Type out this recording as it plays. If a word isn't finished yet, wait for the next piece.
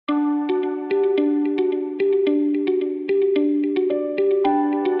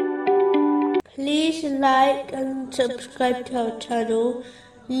like and subscribe to our channel.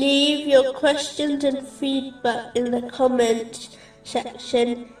 Leave your questions and feedback in the comments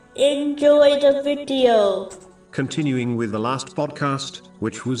section. Enjoy the video. Continuing with the last podcast,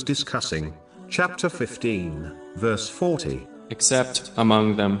 which was discussing chapter 15, verse 40. Except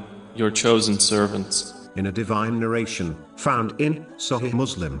among them, your chosen servants. In a divine narration, found in Sahih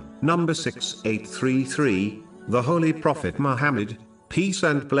Muslim, number 6833, the Holy Prophet Muhammad, peace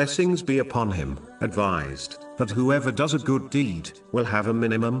and blessings be upon him, advised that whoever does a good deed will have a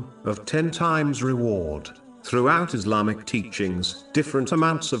minimum of 10 times reward. Throughout Islamic teachings, different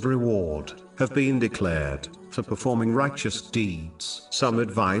amounts of reward have been declared for performing righteous deeds. Some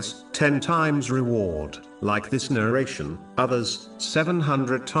advise 10 times reward, like this narration, others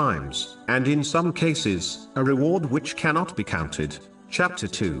 700 times, and in some cases, a reward which cannot be counted. Chapter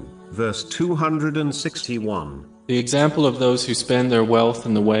 2, verse 261. The example of those who spend their wealth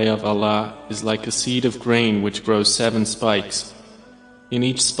in the way of Allah is like a seed of grain which grows 7 spikes. In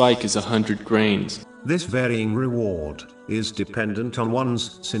each spike is 100 grains. This varying reward is dependent on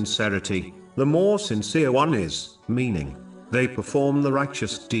one's sincerity. The more sincere one is, meaning they perform the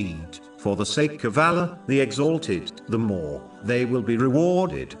righteous deed for the sake of Allah, the Exalted, the more they will be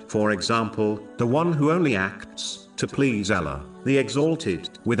rewarded. For example, the one who only acts to please Allah, the Exalted,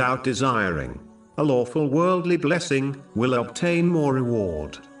 without desiring a lawful worldly blessing, will obtain more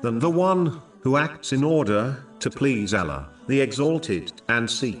reward than the one who acts in order to please Allah, the Exalted, and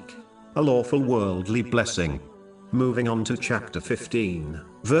seek a lawful worldly blessing. Moving on to chapter 15,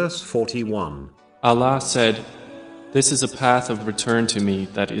 verse 41. Allah said, "This is a path of return to me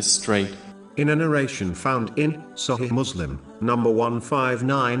that is straight." In a narration found in Sahih Muslim, number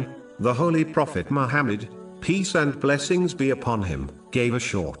 159, the Holy Prophet Muhammad, peace and blessings be upon him, gave a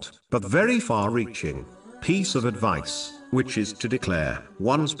short, but very far-reaching piece of advice, which is to declare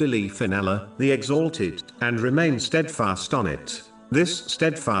one's belief in Allah, the Exalted, and remain steadfast on it. This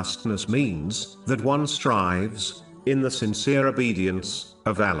steadfastness means that one strives in the sincere obedience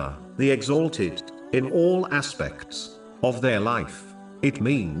of Allah, the Exalted, in all aspects of their life. It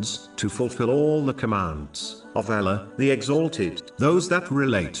means to fulfill all the commands of Allah, the Exalted, those that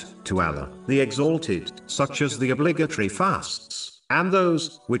relate to Allah, the Exalted, such as the obligatory fasts, and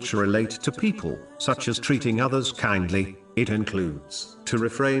those which relate to people, such as treating others kindly. It includes to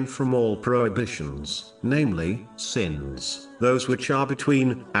refrain from all prohibitions, namely, sins, those which are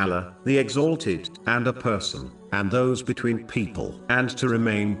between Allah, the Exalted, and a person, and those between people, and to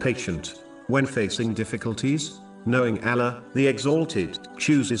remain patient when facing difficulties, knowing Allah, the Exalted,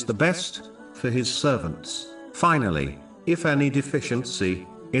 chooses the best for his servants. Finally, if any deficiency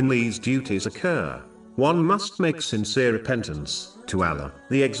in these duties occur, one must make sincere repentance to Allah,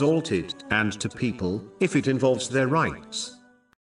 the Exalted, and to people, if it involves their rights.